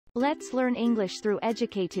Let's learn English through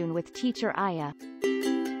EducaToon with teacher Aya.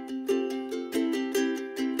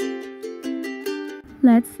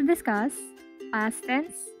 Let's discuss past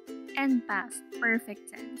tense and past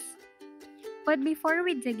perfect tense. But before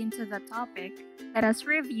we dig into the topic, let us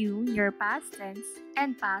review your past tense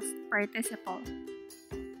and past participle.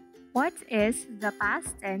 What is the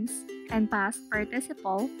past tense and past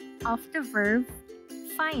participle of the verb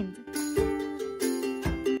find?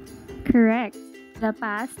 Correct. The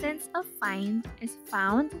past tense of find is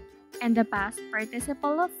found, and the past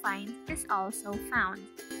participle of find is also found.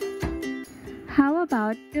 How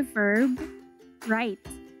about the verb write?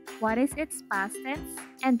 What is its past tense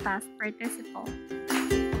and past participle?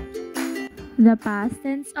 The past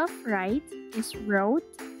tense of write is wrote,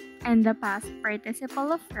 and the past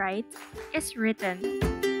participle of write is written.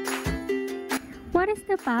 What is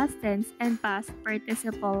the past tense and past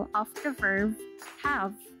participle of the verb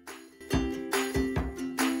have?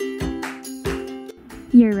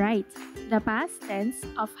 You're right. The past tense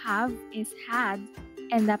of have is had,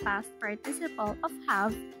 and the past participle of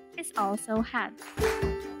have is also had.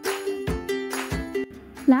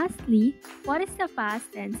 Lastly, what is the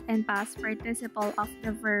past tense and past participle of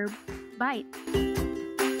the verb bite?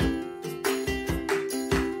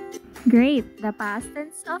 Great! The past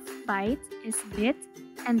tense of bite is bit,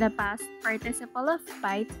 and the past participle of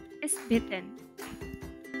bite is bitten.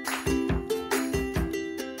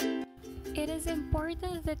 It is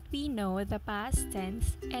important that we know the past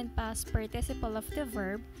tense and past participle of the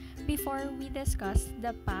verb before we discuss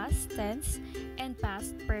the past tense and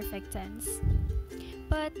past perfect tense.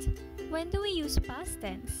 But when do we use past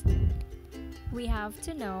tense? We have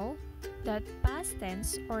to know that past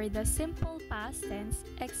tense or the simple past tense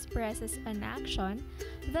expresses an action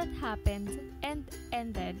that happened and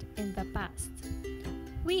ended in the past.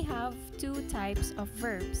 We have two types of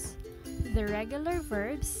verbs: the regular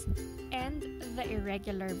verbs and the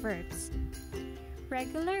irregular verbs.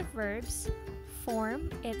 Regular verbs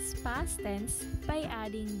form its past tense by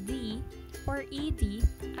adding d or ed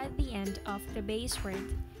at the end of the base word.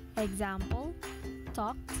 Example,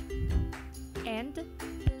 talked and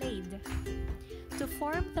played. To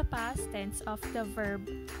form the past tense of the verb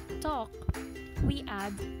talk, we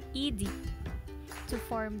add ed. To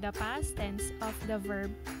form the past tense of the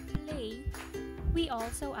verb play, we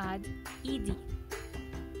also add ed.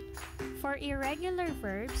 For irregular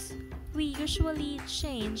verbs, we usually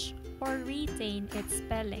change or retain its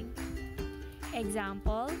spelling.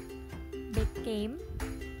 Example, became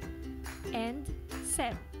and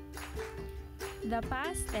set. The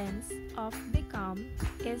past tense of become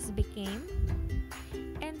is became,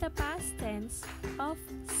 and the past tense of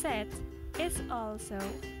set is also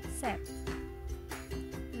set.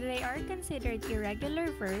 They are considered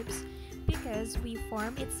irregular verbs because we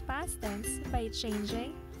form its past tense by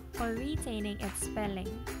changing or retaining its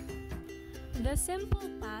spelling. The simple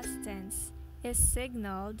past tense is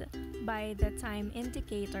signaled by the time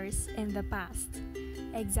indicators in the past.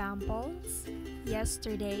 Examples,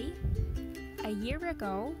 yesterday, a year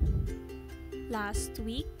ago, last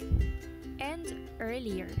week, and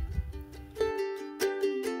earlier.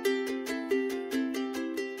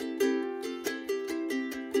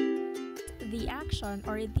 The action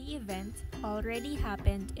or the event already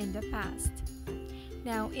happened in the past.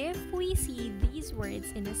 Now, if we see these words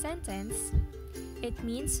in a sentence, it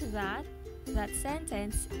means that that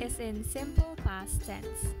sentence is in simple past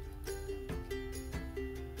tense.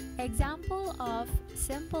 Example of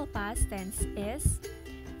simple past tense is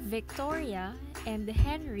Victoria and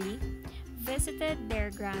Henry visited their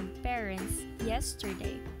grandparents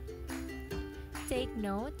yesterday. Take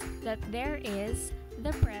note that there is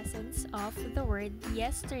the presence of the word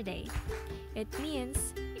yesterday. It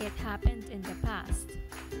means it happened in the past.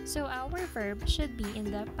 So our verb should be in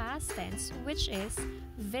the past tense, which is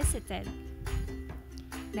visited.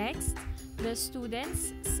 Next, the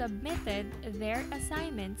students submitted their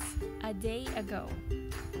assignments a day ago.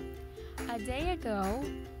 A day ago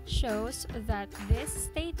shows that this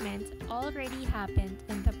statement already happened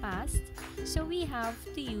in the past, so we have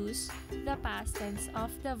to use the past tense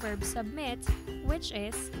of the verb submit, which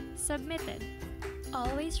is submitted.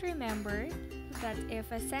 Always remember that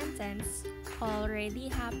if a sentence already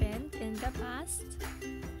happened in the past,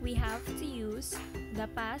 we have to use the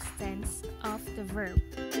past tense of the verb.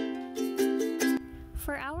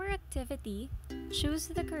 For our activity, choose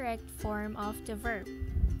the correct form of the verb.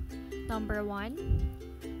 Number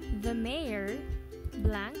 1, the mayor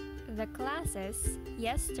blanked the classes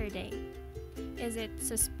yesterday. Is it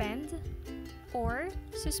suspend or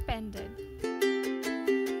suspended?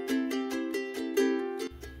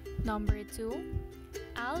 Number 2,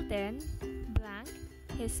 Alden blanked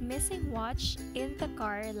his missing watch in the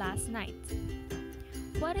car last night.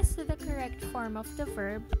 What is the correct form of the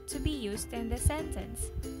verb to be used in the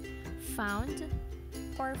sentence? Found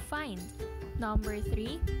or find? Number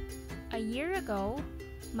 3. A year ago,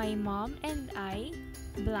 my mom and I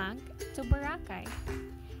blank to Boracay.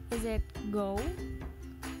 Is it go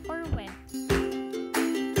or went?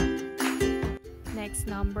 Next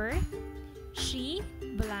number. She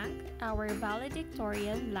blank our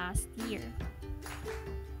valedictorian last year.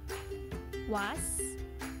 Was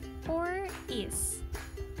or is?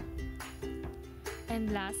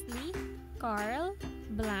 And lastly, Carl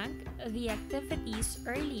blank the activities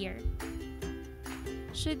earlier.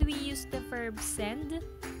 Should we use the verb send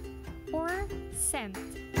or sent?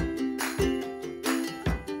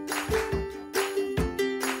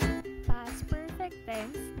 Past perfect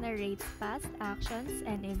tense narrates past actions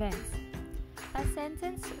and events. A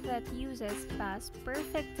sentence that uses past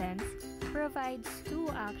perfect tense provides two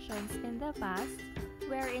actions in the past,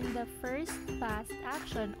 wherein the first past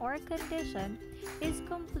action or condition is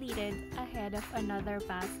completed ahead of another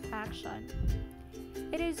past action.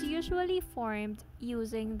 It is usually formed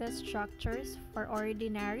using the structures. For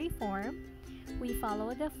ordinary form, we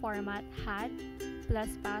follow the format had plus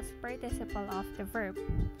past participle of the verb.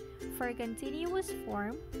 For continuous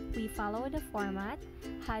form, we follow the format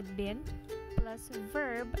had been plus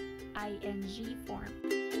verb ing form.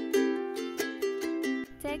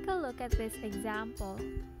 Take a look at this example.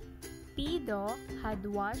 Pido had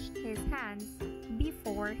washed his hands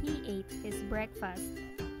before he ate his breakfast.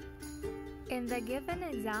 In the given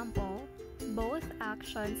example, both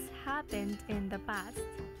actions happened in the past.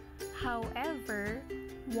 However,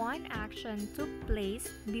 one action took place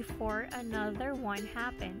before another one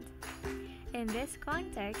happened. In this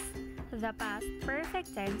context, the past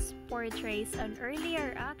perfect tense portrays an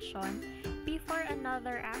earlier action before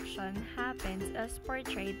another action happens, as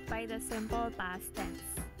portrayed by the simple past tense.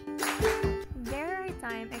 There are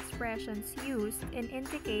time expressions used in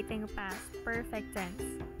indicating past perfect tense.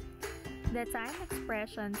 The time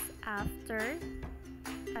expressions after,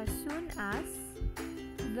 as soon as,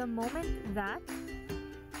 the moment that,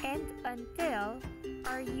 and until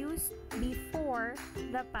are used before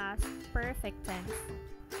the past perfect tense.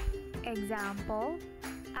 Example,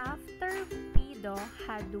 after Pido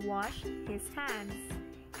had washed his hands,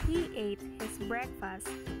 he ate his breakfast.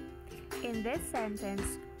 In this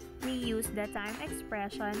sentence, we use the time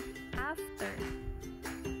expression after.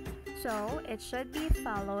 So, it should be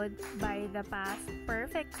followed by the past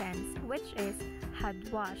perfect tense, which is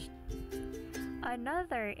had washed.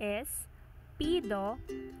 Another is, Pido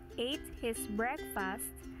ate his breakfast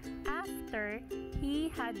after he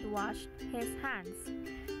had washed his hands.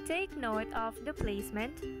 Take note of the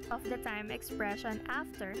placement of the time expression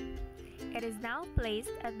after. It is now placed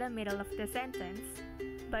at the middle of the sentence,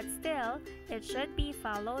 but still, it should be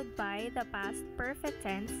followed by the past perfect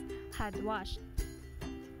tense, had washed.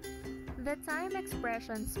 The time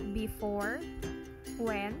expressions before,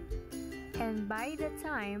 when, and by the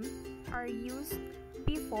time are used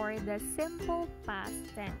before the simple past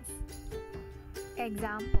tense.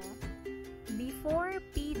 Example, before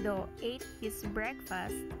Pido ate his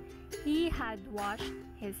breakfast, he had washed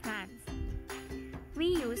his hands. We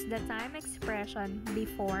use the time expression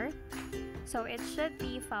before, so it should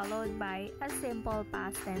be followed by a simple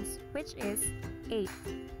past tense, which is ate.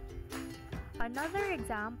 Another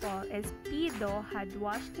example is Pido had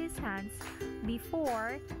washed his hands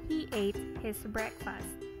before he ate his breakfast.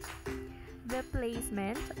 The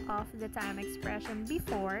placement of the time expression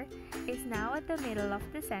before is now at the middle of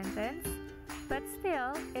the sentence, but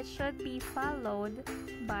still, it should be followed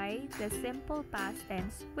by the simple past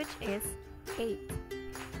tense, which is ate.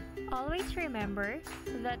 Always remember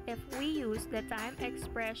that if we use the time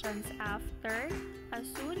expressions after, as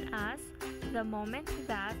soon as, the moment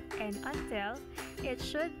that, and until, it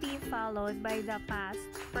should be followed by the past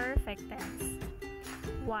perfect tense,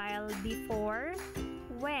 while before,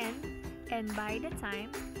 when, and by the time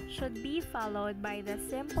should be followed by the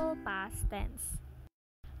simple past tense.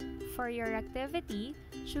 For your activity,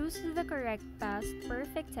 choose the correct past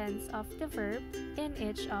perfect tense of the verb in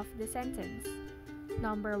each of the sentence.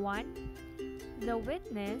 Number 1. The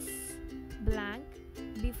witness blank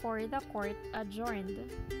before the court adjourned.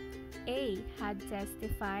 A. Had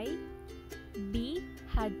testified, B.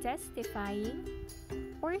 Had testifying,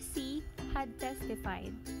 or C. Had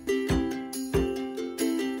testified.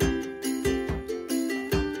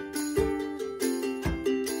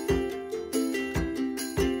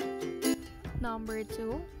 Number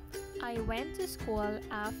 2. I went to school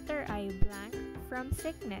after I blank from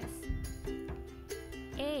sickness.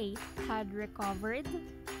 A. Had recovered,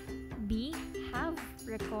 B. Have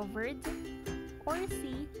recovered, or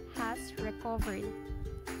C. Has recovered?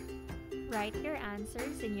 Write your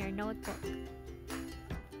answers in your notebook.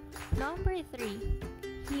 Number 3.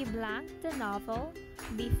 He blanked the novel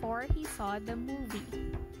before he saw the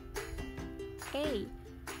movie. A.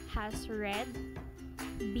 Has read,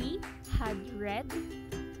 B. Had read,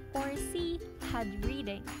 or C. Had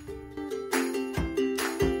reading?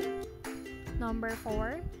 Number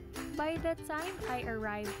 4. By the time I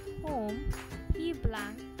arrived home, he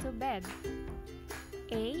blanked to bed.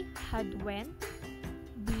 A. Had went,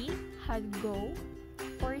 B. Had go,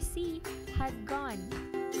 or C. Had gone?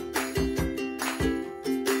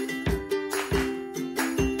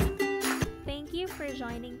 Thank you for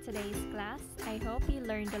joining today's class. I hope you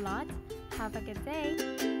learned a lot. Have a good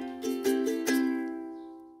day.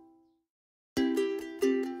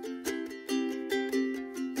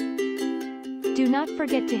 Do not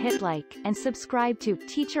forget to hit like and subscribe to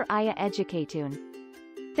Teacher Aya EducaToon.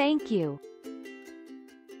 Thank you.